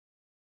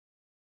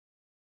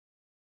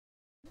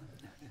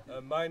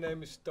My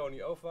name is Tony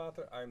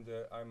Overwater.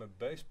 I'm a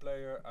bass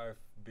player.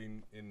 I've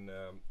been in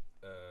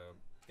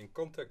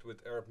contact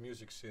with Arab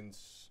music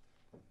since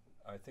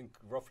I think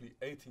roughly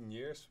 18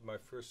 years. My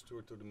first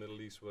tour to the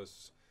Middle East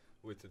was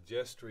with the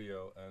jazz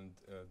trio, and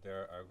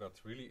there I got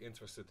really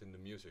interested in the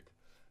music,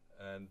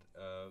 and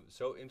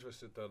so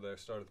interested that I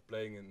started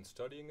playing and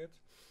studying it.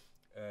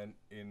 And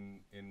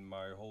in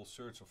my whole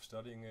search of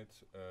studying it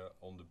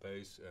on the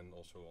bass and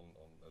also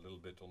on a little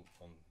bit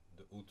on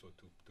the oud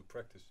to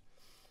practice,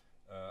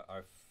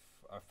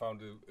 I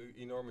found an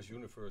enormous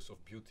universe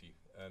of beauty,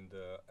 and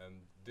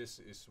this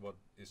is what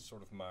is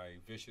sort of my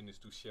vision, is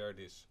to share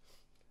this.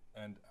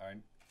 And I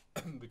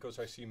because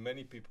I see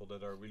many people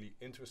that are really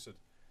interested,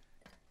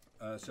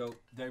 so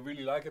they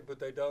really like it, but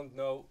they don't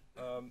know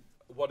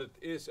what it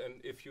is. And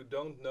if you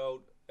don't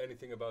know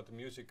anything about the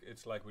music,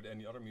 it's like with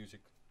any other music.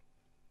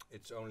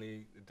 It's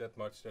only that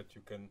much that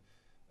you can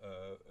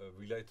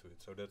relate to it.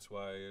 So that's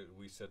why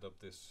we set up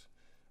this,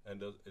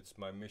 and it's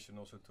my mission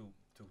also to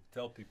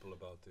tell people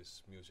about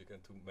this music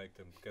and to make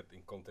them get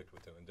in contact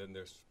with them. And then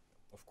there's,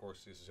 of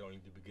course, this is only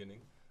the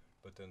beginning,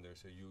 but then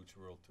there's a huge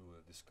world to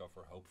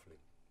discover, hopefully.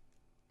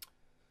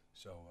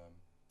 So,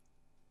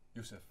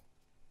 Youssef.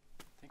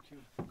 Thank you.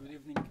 Good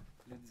evening,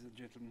 ladies and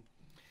gentlemen.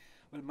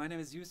 Well, my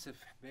name is Youssef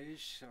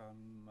Hbeisch.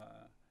 I'm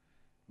a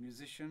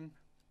musician,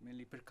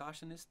 mainly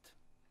percussionist.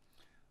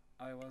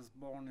 I was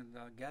born in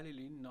the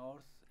Galilee,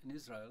 north in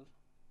Israel,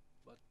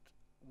 but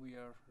we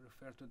are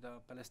referred to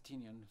the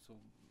Palestinian, so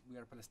we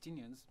are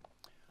Palestinians,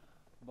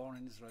 born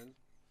in Israel.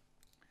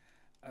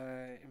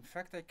 In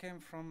fact, I came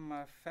from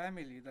a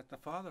family that the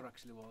father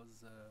actually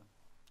was a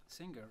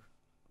singer,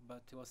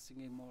 but he was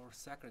singing more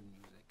sacred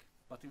music.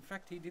 But in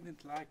fact, he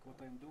didn't like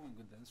what I'm doing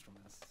with the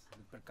instruments,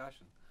 the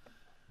percussion,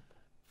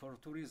 for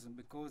two reasons: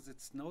 because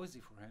it's noisy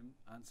for him,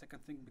 and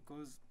second thing,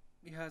 because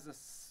he has a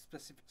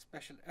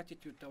special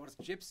attitude towards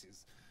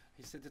gypsies.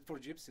 He said that for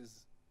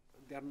gypsies,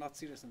 they are not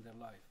serious in their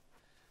life.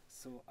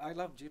 So I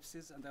love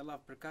gypsies and I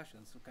love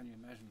percussion, so can you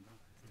imagine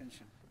the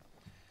tension?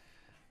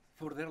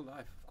 For their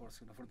life, of course,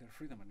 for their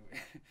freedom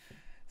anyway.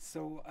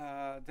 So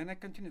then I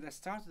continued. I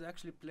started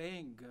actually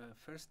playing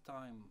first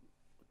time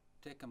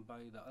taken by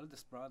the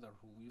eldest brother,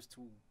 who used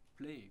to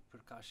play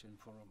percussion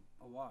for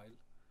a while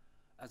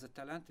as a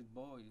talented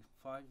boy,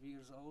 5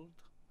 years old,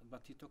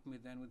 but he took me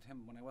then with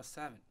him when I was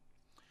 7.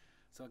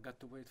 So I got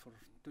to wait for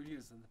 2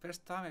 years. And the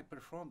first time I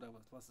performed,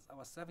 I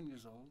was 7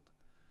 years old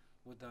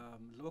with a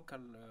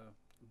local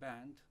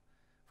band.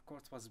 Of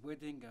course, it was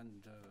wedding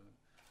and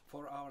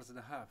 4 hours and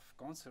a half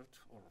concert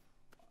or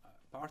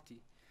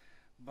party.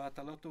 But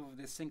a lot of,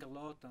 they sing a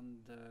lot,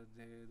 and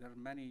there are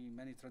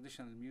many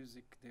traditional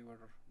music they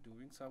were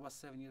doing. So I was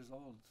 7 years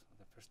old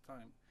the first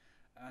time.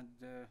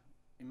 And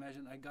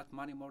imagine I got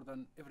money more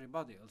than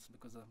everybody else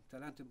because I'm a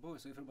talented boy,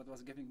 so everybody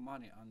was giving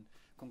money and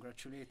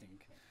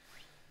congratulating.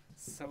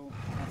 So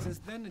since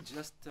then it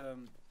just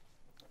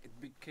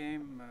it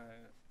became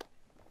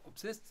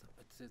obsessed.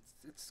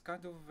 It's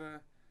kind of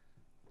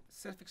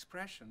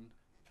self-expression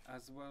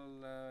as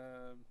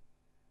well,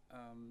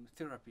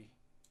 therapy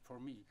for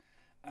me.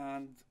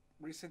 And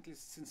recently,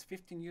 since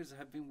 15 years, I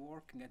have been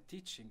working and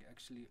teaching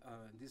actually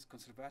in these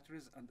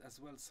conservatories and as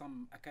well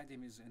some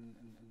academies in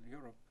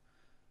Europe.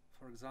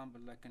 For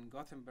example, like in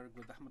Gothenburg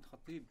with Ahmed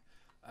Khatib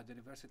at the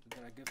university,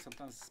 there I give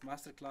sometimes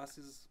master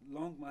classes,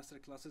 long master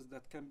classes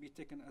that can be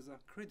taken as a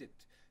credit,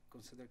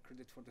 considered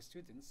credit for the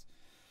students.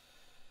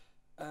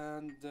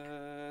 And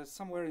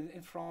somewhere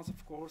in France,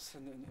 of course,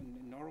 and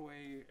in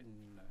Norway,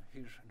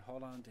 here in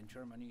Holland, in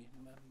Germany,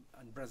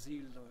 and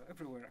Brazil,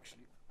 everywhere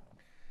actually.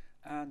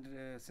 And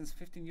since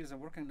 15 years, I'm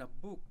working on a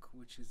book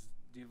which is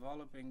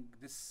developing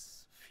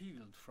this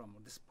field from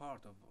this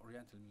part of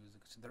Oriental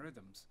music, the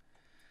rhythms.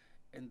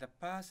 In the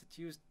past, it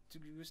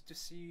used to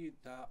see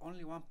the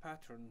only one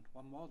pattern,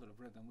 one model of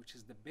rhythm, which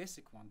is the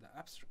basic one, the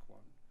abstract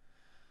one.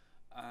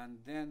 And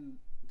then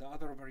the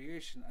other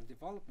variation and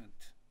development,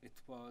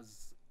 it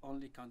was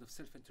only kind of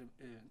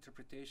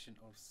self-interpretation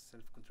or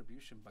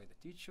self-contribution by the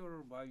teacher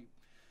or by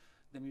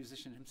the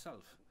musician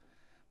himself.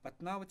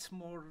 But now it's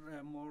more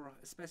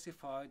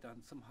specified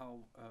and somehow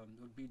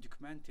will be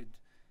documented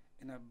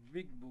in a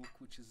big book,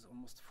 which is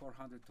almost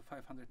 400 to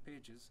 500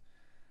 pages.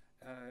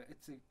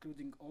 It's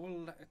including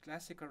all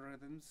classical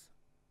rhythms,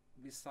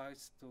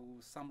 besides to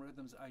some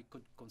rhythms I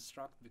could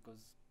construct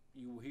because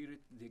you hear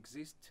it, they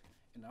exist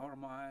in our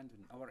mind,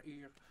 in our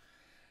ear,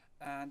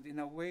 and in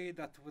a way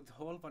that with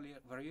whole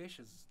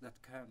variations that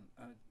can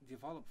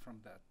develop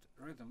from that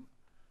rhythm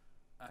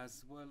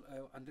as well,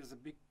 and there's a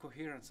big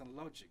coherence and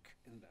logic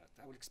in that.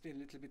 I will explain a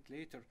little bit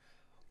later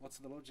what's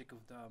the logic of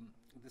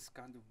this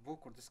kind of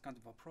book or this kind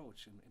of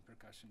approach in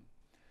percussion.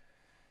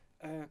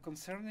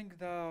 Concerning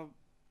the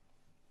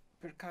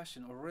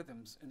percussion or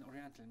rhythms in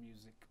Oriental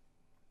music,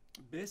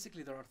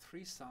 basically there are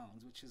 3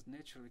 sounds which is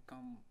naturally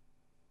come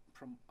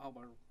from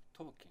our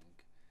talking,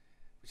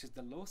 which is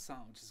the low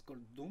sound, which is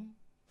called dum,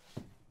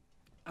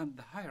 and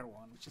the higher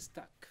one, which is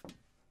tak.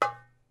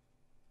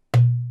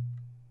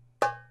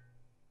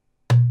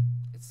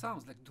 It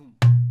sounds like dum.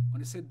 When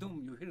you say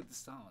dum, you hear the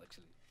sound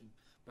actually,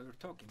 but we're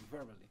talking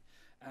verbally.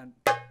 and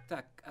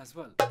tak as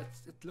well.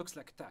 It looks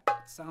like tak.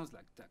 It sounds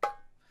like tak.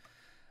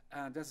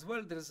 And as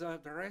well, there's the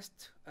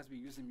rest, as we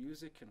use in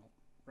music, you know,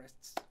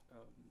 rests,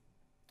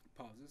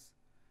 pauses.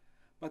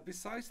 But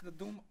besides the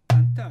dum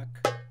and tak,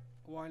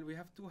 while we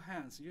have two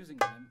hands using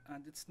them,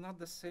 and it's not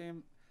the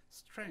same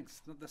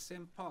strength, not the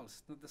same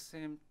pulse, not the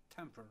same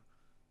temper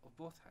of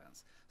both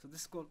hands. So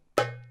this is called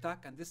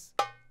tak, and this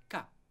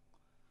ka,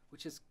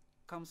 which is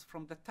comes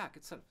from the tak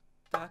itself.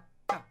 Tak,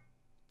 ka,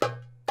 tak,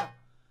 ka.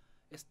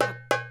 It's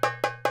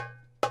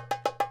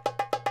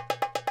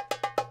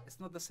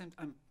not the same.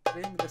 I'm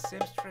playing the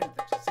same strength,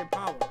 actually, same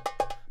power,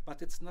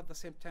 but it's not the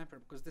same temper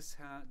because this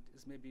hand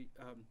is maybe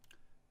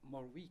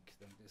more weak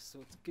than this. So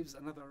it gives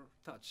another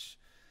touch,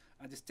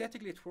 and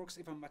aesthetically it works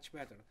even much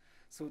better.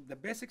 So the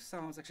basic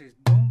sounds actually is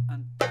dum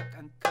and tak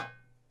and ka,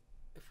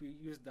 if we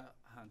use the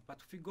hand.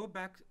 But if we go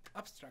back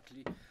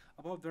abstractly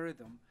about the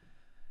rhythm,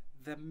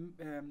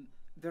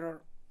 there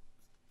are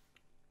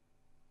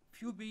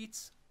few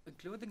beats,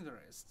 including the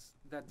rests,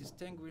 that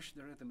distinguish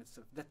the rhythm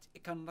itself, that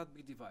it cannot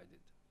be divided.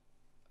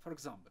 For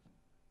example,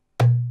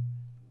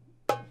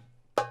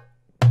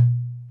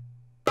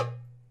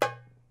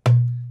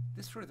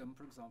 this rhythm,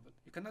 for example,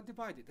 you cannot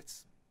divide it.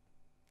 It's,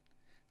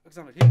 for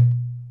example, here.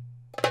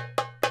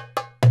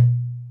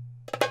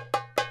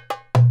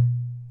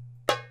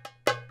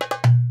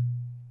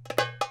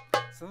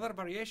 It's another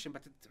variation,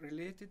 but it's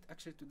related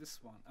actually to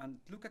this one. And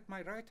look at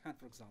my right hand,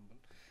 for example.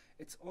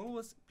 It's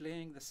always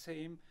playing the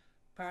same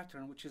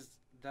pattern, which is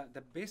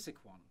the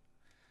basic one.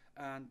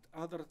 And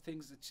other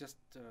things, it's just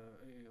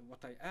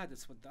what I add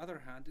is with the other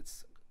hand,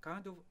 it's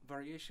kind of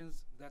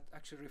variations that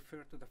actually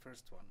refer to the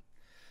first one.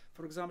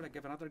 For example, I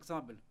give another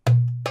example. 1,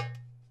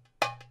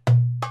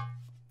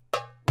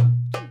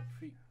 2,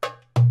 3.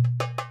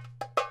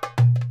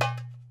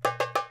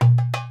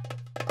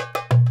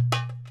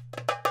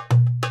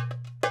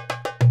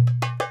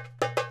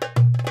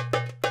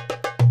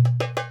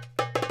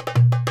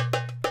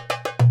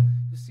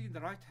 You see, in the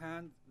right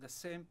hand, the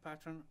same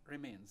pattern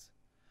remains.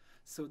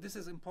 So this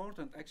is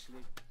important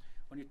actually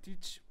when you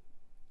teach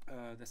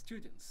the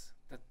students,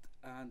 that,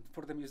 and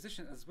for the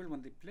musician as well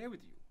when they play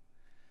with you,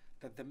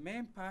 that the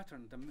main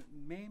pattern, the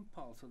main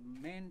pulse, or the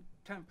main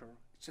temper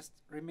is just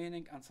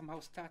remaining and somehow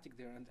static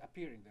there and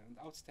appearing there and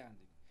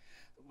outstanding.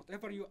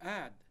 Whatever you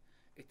add,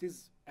 it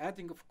is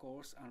adding, of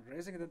course, and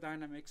raising the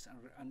dynamics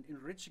and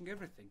enriching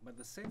everything, but at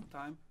the same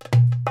time.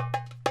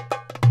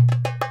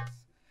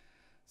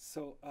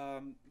 So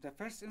the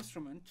first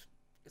instrument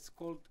is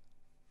called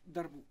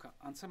Darbuka,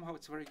 and somehow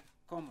it's very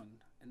common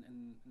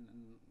in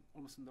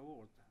almost in the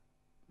world.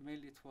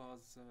 Mainly it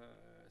was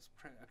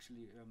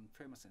actually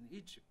famous in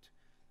Egypt,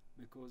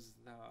 because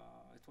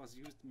it was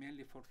used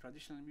mainly for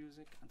traditional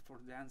music and for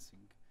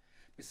dancing.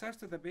 Besides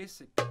to the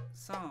basic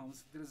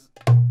sounds, there is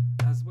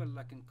as well,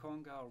 like in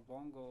conga or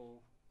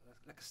bongo,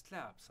 like a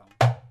slap sound.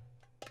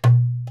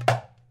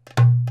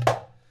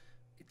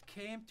 It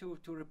came to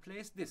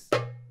replace this.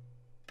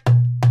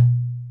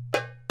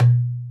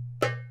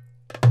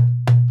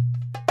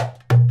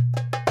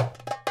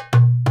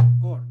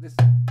 Or this.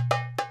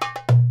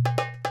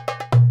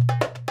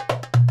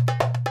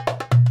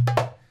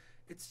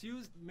 It's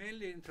used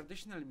mainly in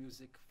traditional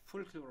music,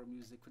 folklore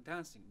music,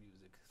 dancing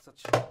music,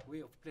 such a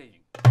way of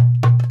playing.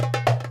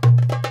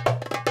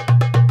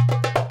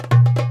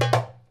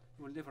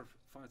 You will never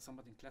find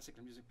somebody in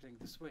classical music playing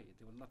this way.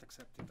 They will not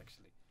accept it,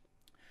 actually.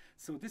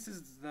 So this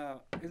is the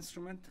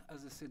instrument,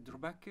 as I said,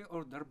 Darbuka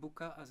or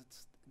Darbuka, as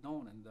it's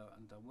known in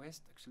the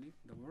West, actually,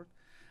 the word.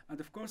 And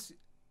of course,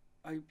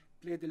 I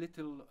played a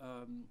little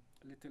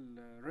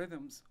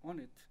rhythms on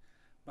it.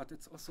 But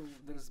it's also,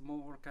 there's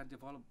more can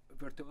develop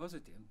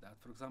virtuosity in that.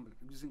 For example,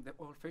 using the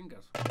all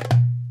fingers.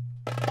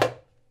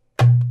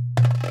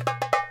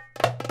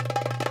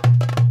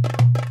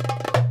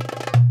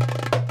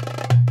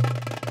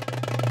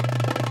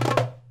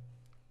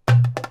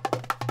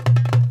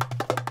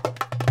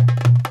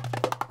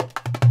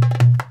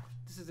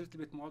 This is a little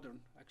bit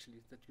modern,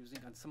 actually, that using,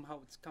 and somehow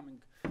it's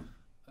coming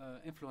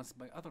influenced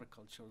by other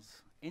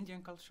cultures,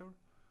 Indian culture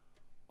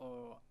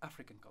or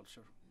African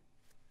culture.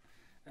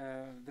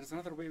 There's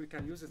another way we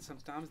can use it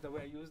sometimes, the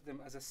way I use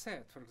them as a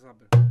set, for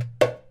example,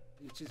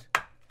 which is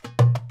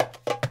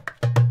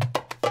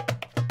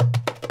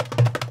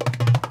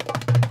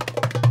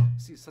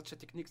see, such a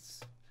technique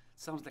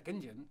sounds like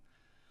Indian,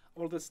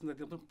 although they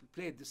don't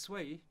play it this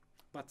way,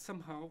 but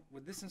somehow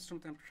with this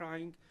instrument I'm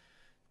trying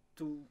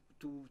to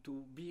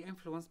be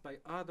influenced by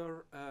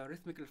other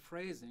rhythmical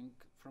phrasing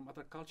from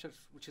other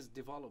cultures, which is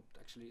developed,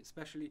 actually,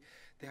 especially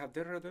they have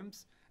their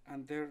rhythms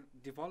and their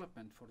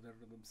development for their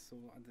rhythms. So,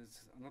 and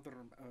there's another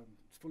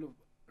full of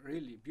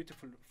really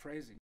beautiful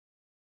phrasing.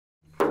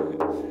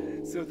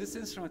 So this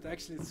instrument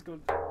actually is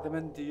called the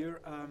Bendir.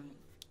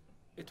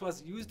 It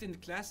was used in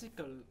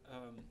classical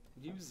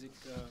music,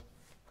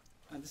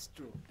 and it's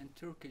true, in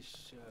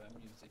Turkish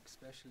music,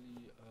 especially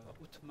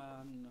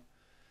Ottoman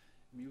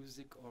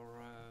music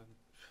or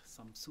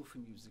some Sufi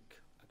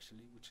music,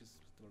 actually, which is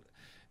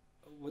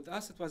with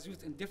us, it was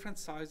used in different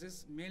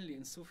sizes, mainly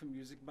in Sufi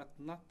music, but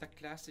not the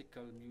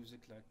classical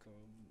music like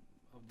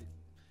of the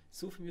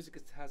Sufi music,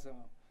 it has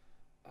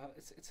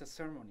it's a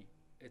ceremony.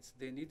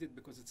 They need it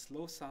because it's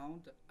low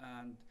sound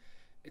and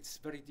it's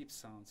very deep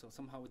sound. So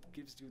somehow it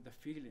gives you the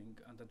feeling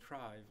and the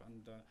drive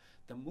and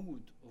the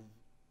mood of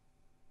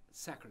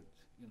sacred,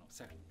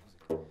 sacred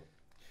music.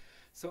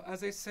 So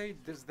as I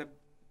said, there's the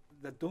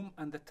dum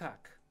and the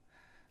tak.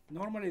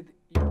 Normally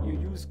you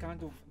use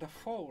kind of the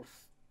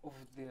fourth of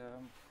the,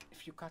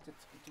 if you cut it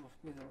into the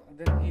middle and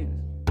then here.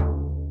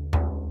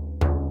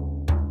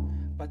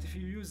 But if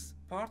you use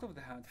part of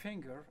the hand,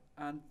 finger,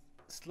 and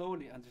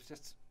slowly and it's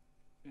just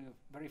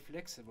very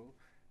flexible,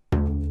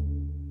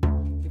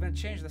 even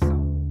change the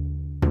sound.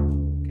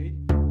 Okay,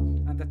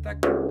 and the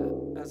tak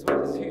as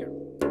well is here.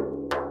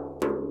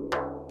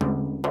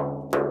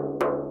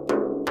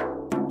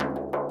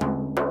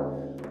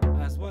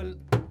 As well,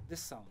 this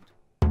sound,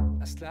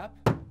 a slap,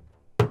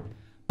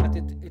 but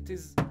in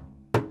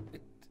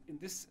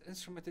this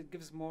instrument it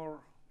gives more.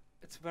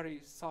 It's very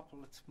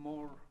supple, it's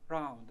more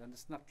round, and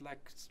it's not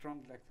like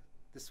strong like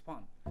this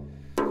one.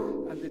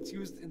 And it's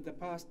used in the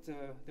past,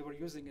 they were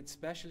using it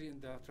especially in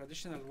the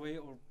traditional way,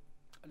 or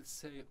let's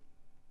say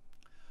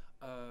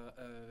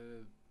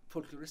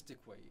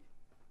folkloristic way.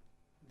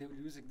 They were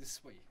using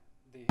this way.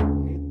 They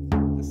hit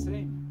the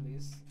same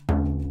place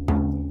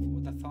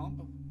with the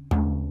thumb.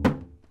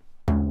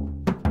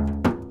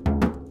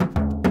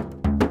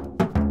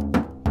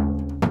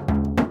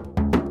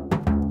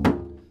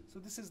 So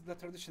this is the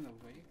traditional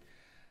way.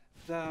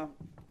 The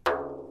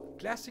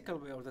classical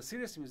way, or the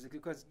serious music, you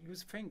can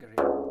use finger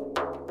here.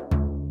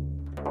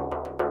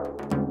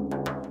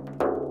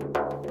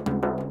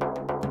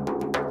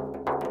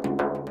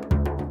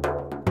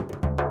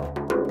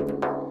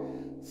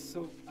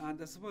 So,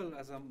 and as well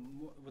as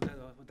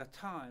with the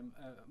time,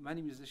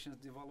 many musicians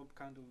develop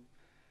kind of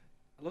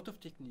a lot of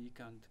technique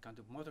and kind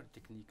of modern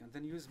technique, and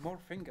then use more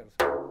fingers.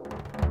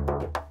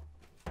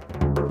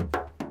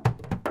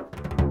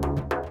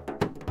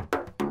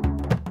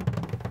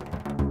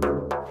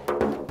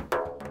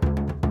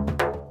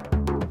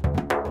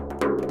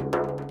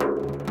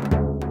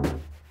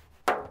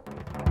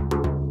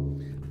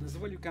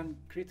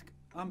 Create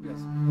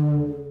ambience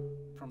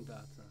from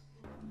that.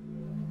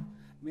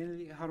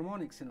 Mainly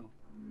harmonics,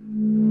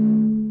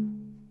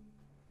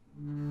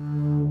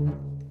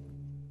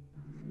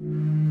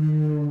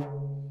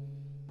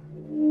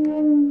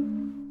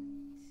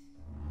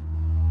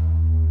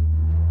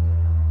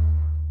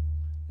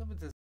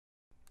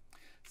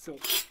 So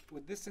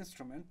with this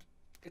instrument,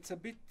 it's a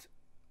bit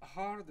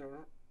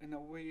harder in a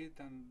way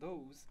than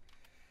those,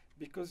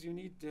 because you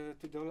need to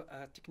do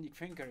a technique,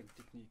 fingering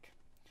technique.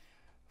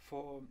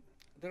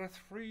 There are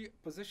 3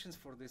 positions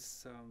for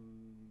this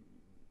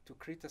to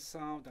create a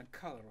sound and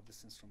color of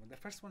this instrument. The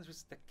first one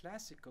is the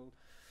classical,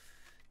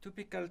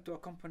 typical to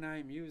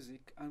accompany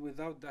music and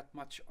without that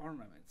much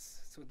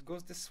ornaments. So it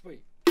goes this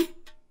way.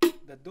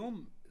 The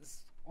dome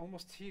is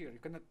almost here. You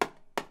cannot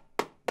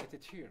get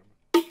it here.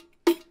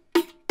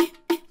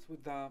 It's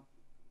with the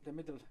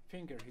middle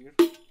finger here.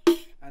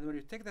 And when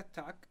you take the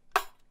tak,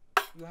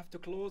 you have to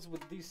close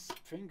with these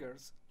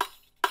fingers.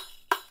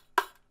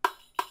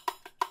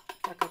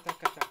 Taka,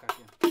 taka, taka,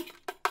 yeah.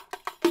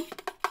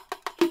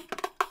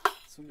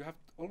 So you have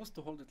almost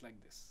to hold it like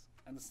this,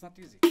 and it's not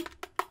easy.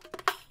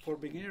 For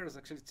beginners,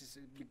 actually,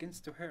 it begins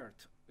to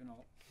hurt,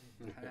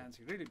 hands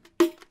really.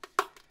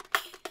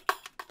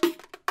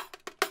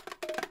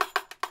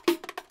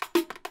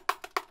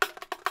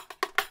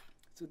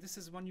 So this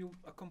is when you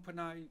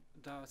accompany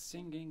the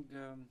singing,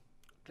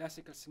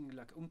 classical singing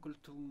like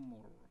Kulthum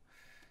or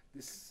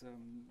this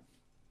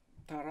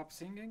tarab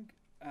singing.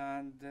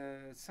 And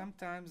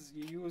sometimes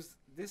you use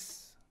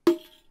this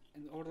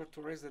in order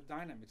to raise the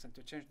dynamics and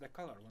to change the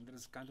color when there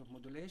is kind of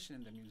modulation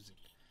in the music.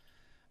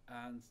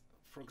 And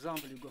for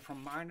example, you go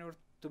from minor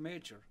to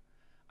major,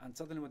 and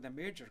suddenly when the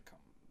major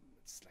comes,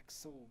 it's like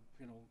so,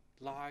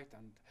 light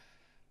and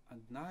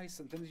nice,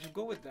 and then you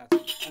go with that,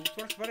 and it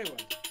works very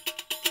well.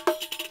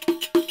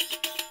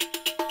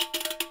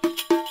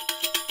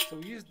 So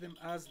we use them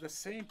as the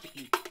same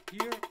technique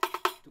here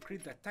to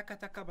create that taka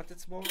taka, but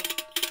it's more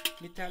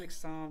metallic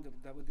sound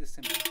with this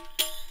symbol.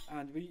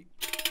 And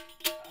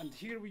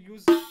here we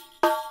use the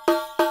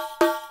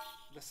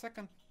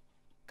second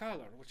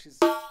color, which is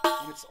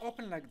when it's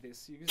open like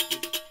this, you use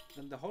this,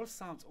 then the whole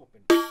sound's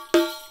open.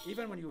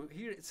 Even when you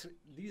hear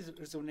these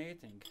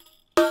resonating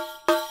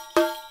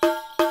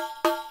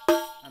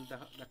and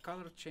the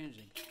color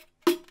changing.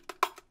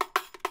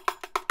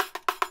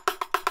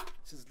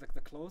 This is like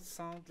the closed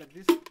sound like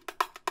this.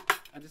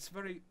 And it's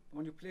very,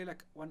 when you play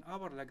like 1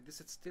 hour like this,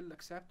 it's still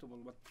acceptable,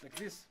 but like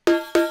this,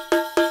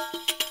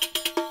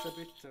 it's a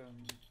bit,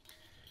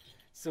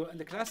 so in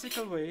the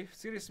classical way,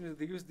 serious music,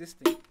 they use this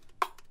thing.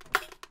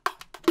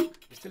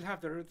 You still have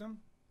the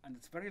rhythm, and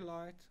it's very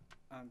light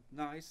and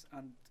nice,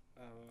 and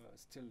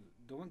still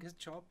doing his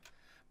job,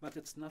 but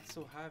it's not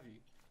so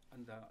heavy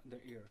on the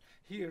ear.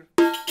 Here,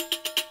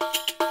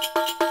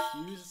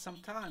 you use it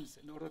sometimes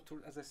in order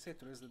to, as I said,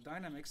 to raise the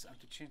dynamics and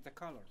to change the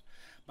color.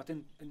 But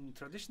in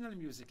traditional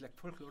music, like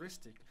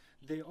folkloristic,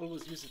 they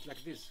always use it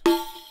like this.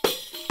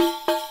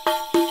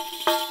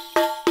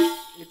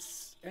 It's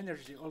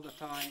energy all the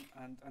time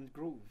and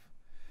groove.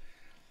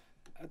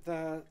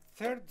 The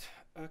third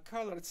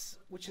color,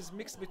 which is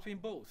mixed between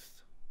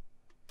both.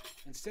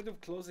 Instead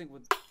of closing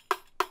with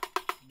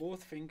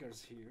both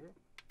fingers here,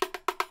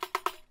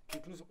 you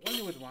close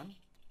only with one,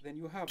 then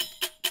you have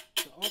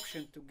the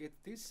option to get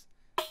this,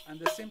 and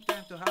at the same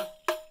time to have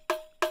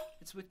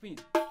it's between.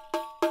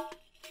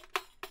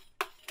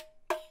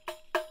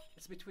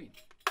 It's between.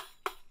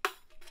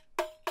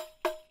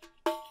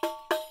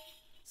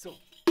 So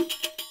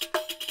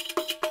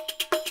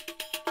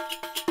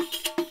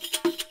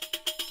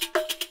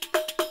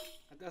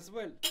and as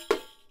well,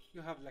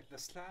 you have like the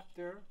slap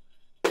there.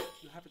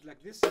 You have it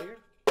like this here,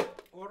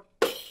 or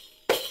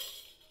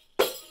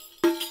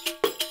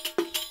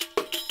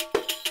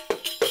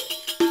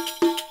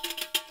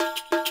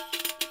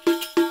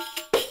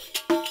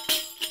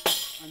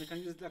and you can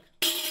use it like.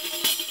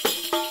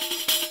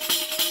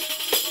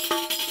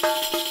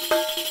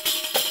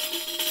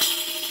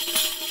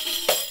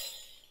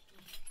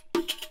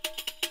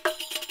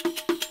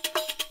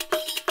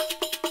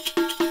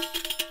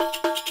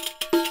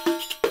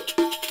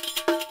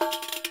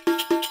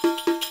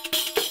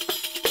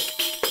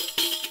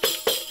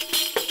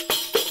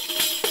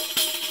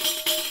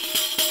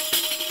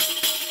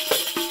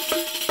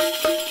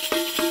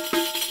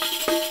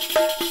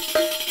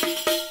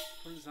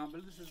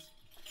 This is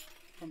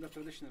from the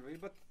traditional way,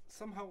 but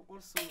somehow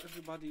also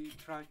everybody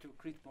try to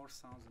create more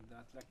sounds than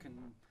that, like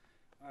in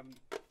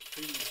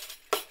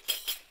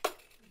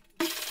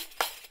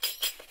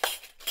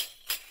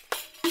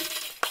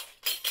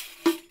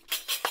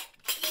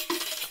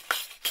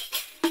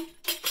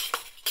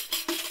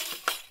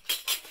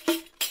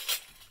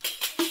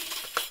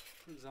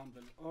for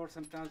example, or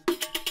sometimes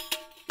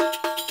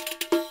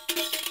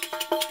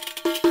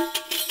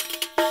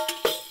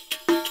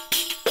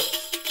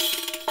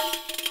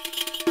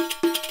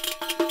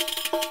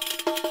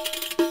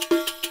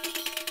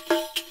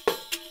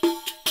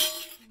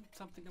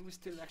something that we're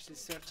still actually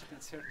searching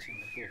and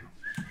searching. Okay.